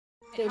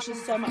There's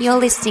just so much. You're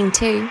listening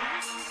to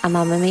a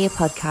Mamma Mia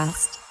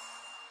podcast.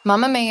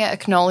 Mamma Mia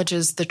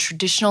acknowledges the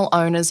traditional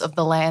owners of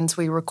the lands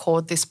we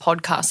record this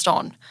podcast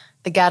on,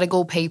 the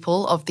Gadigal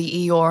people of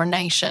the Eora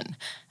Nation,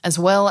 as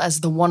well as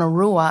the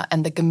Wonnarua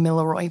and the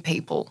Gamilaroi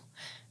people.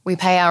 We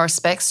pay our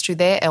respects to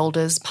their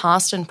elders,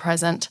 past and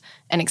present,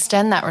 and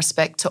extend that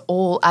respect to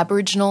all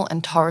Aboriginal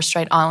and Torres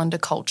Strait Islander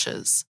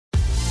cultures.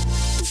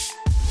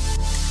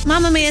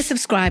 Mamma Mia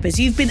subscribers,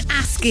 you've been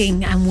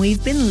asking and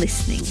we've been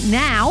listening.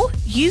 Now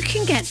you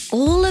can get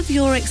all of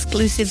your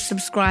exclusive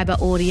subscriber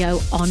audio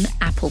on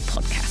Apple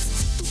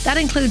Podcasts. That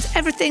includes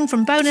everything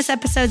from bonus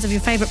episodes of your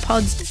favourite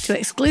pods to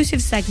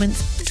exclusive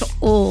segments to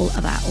all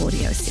of our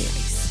audio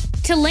series.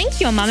 To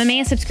link your Mamma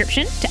Mia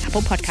subscription to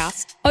Apple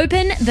Podcasts,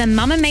 open the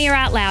Mamma Mia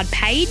Out Loud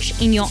page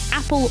in your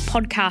Apple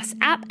Podcasts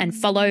app and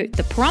follow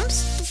the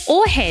prompts,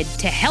 or head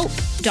to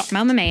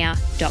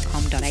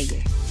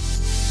help.mammamia.com.au.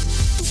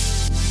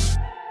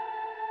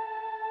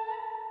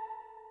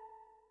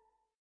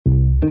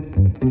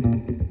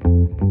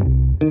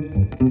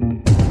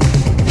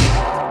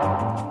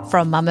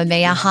 From Mamma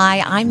Mia,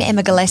 hi, I'm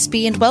Emma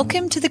Gillespie and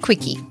welcome to The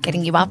Quickie,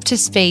 getting you up to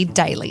speed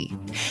daily.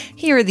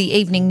 Here are the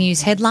evening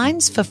news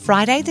headlines for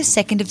Friday the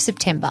 2nd of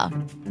September.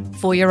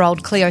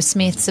 4-year-old Cleo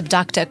Smith's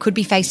abductor could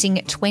be facing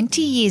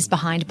 20 years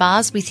behind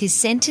bars with his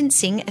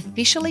sentencing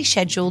officially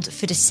scheduled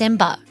for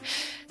December.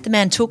 The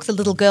man took the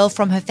little girl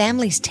from her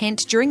family's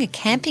tent during a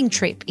camping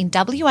trip in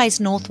WA's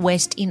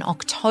northwest in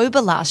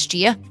October last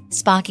year,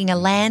 sparking a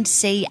land,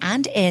 sea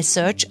and air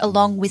search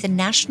along with a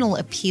national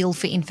appeal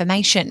for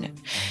information.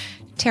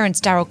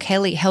 Terence Darrell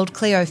Kelly held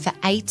Cleo for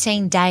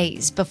 18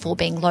 days before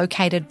being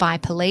located by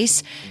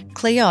police.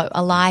 Cleo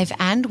alive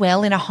and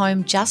well in a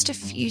home just a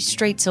few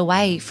streets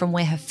away from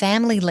where her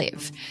family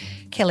live.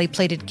 Kelly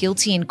pleaded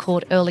guilty in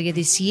court earlier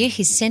this year.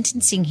 His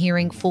sentencing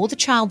hearing for the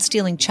child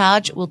stealing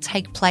charge will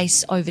take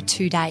place over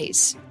 2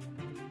 days.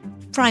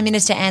 Prime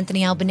Minister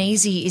Anthony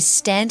Albanese is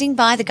standing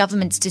by the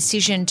government's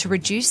decision to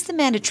reduce the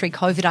mandatory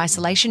COVID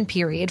isolation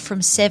period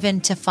from 7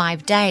 to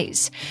 5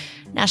 days.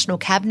 National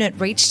Cabinet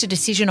reached a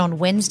decision on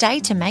Wednesday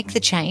to make the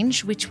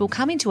change, which will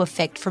come into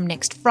effect from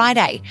next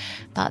Friday.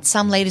 But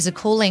some leaders are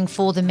calling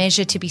for the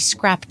measure to be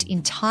scrapped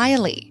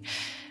entirely.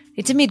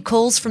 It's amid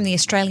calls from the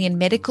Australian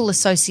Medical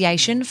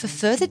Association for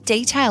further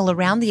detail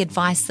around the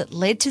advice that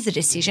led to the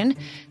decision.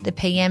 The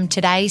PM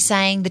today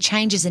saying the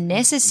changes are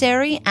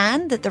necessary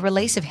and that the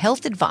release of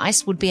health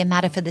advice would be a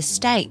matter for the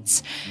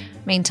states.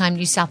 Meantime,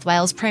 New South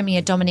Wales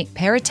Premier Dominic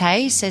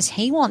Perrottet says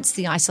he wants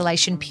the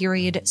isolation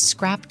period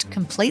scrapped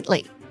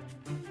completely.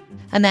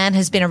 A man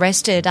has been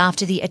arrested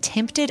after the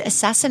attempted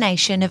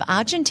assassination of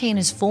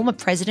Argentina's former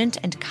president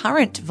and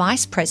current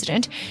vice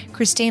president,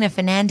 Cristina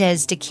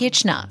Fernández de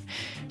Kirchner.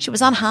 She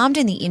was unharmed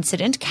in the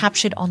incident,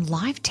 captured on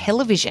live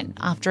television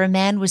after a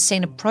man was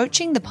seen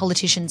approaching the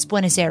politician's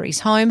Buenos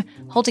Aires home,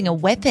 holding a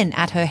weapon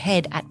at her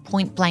head at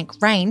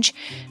point-blank range.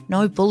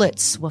 No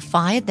bullets were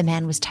fired. The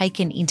man was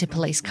taken into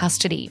police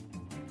custody.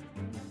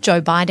 Joe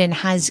Biden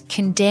has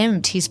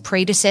condemned his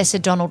predecessor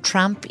Donald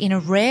Trump in a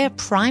rare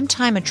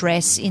primetime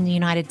address in the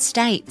United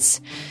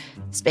States.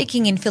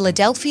 Speaking in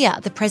Philadelphia,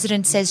 the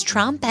president says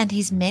Trump and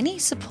his many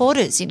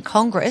supporters in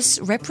Congress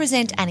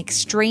represent an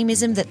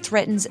extremism that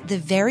threatens the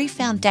very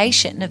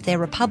foundation of their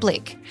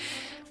republic.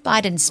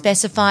 Biden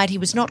specified he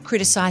was not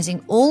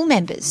criticising all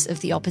members of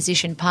the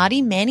opposition party,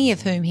 many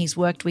of whom he's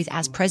worked with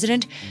as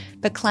president,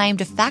 but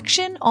claimed a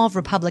faction of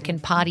Republican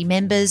Party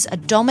members are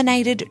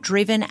dominated,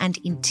 driven and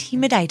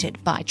intimidated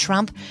by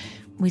Trump,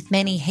 with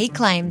many, he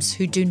claims,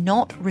 who do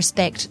not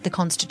respect the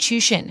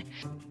Constitution.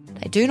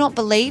 They do not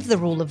believe the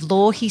rule of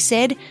law, he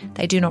said.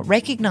 They do not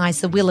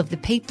recognise the will of the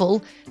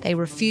people. They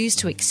refuse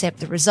to accept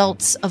the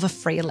results of a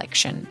free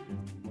election.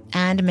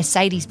 And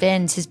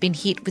Mercedes-Benz has been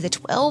hit with a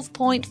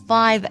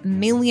 $12.5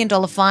 million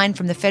fine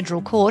from the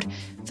federal court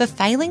for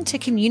failing to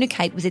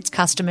communicate with its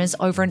customers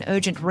over an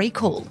urgent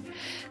recall.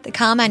 The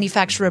car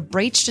manufacturer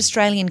breached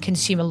Australian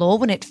consumer law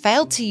when it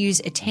failed to use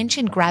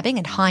attention-grabbing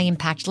and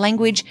high-impact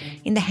language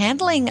in the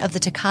handling of the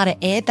Takata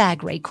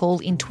airbag recall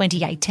in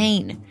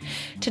 2018.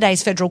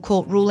 Today's federal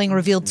court ruling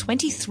revealed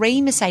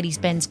 23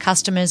 Mercedes-Benz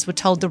customers were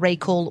told the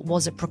recall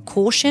was a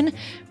precaution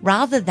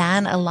rather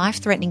than a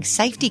life-threatening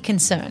safety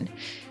concern.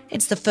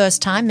 It's the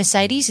first time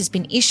Mercedes has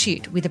been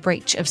issued with a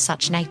breach of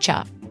such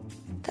nature.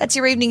 That's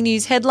your evening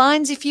news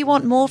headlines. If you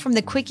want more from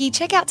The Quickie,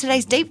 check out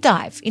today's deep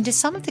dive into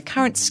some of the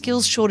current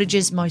skills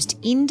shortage's most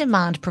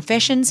in-demand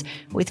professions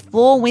with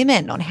 4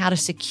 women on how to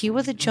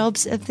secure the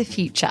jobs of the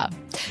future.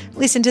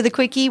 Listen to The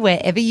Quickie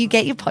wherever you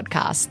get your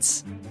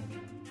podcasts.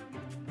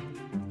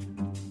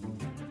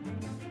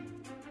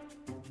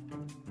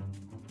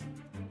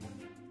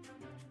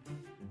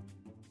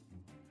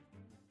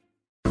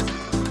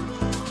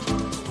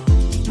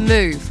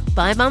 Move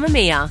by Mamma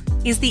Mia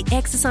is the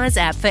exercise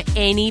app for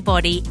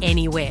anybody,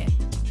 anywhere.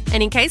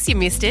 And in case you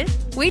missed it,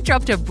 we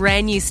dropped a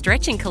brand new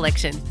stretching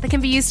collection that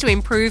can be used to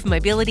improve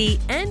mobility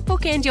and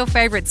bookend your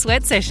favourite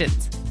sweat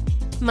sessions.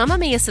 Mamma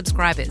Mia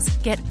subscribers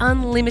get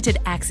unlimited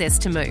access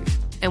to Move,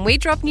 and we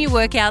drop new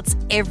workouts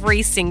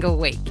every single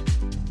week.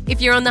 If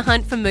you're on the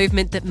hunt for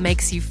movement that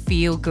makes you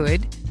feel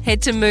good,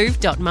 head to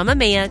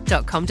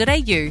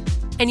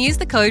move.mamamia.com.au and use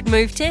the code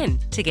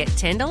MOVE10 to get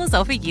 $10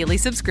 off a yearly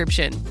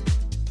subscription.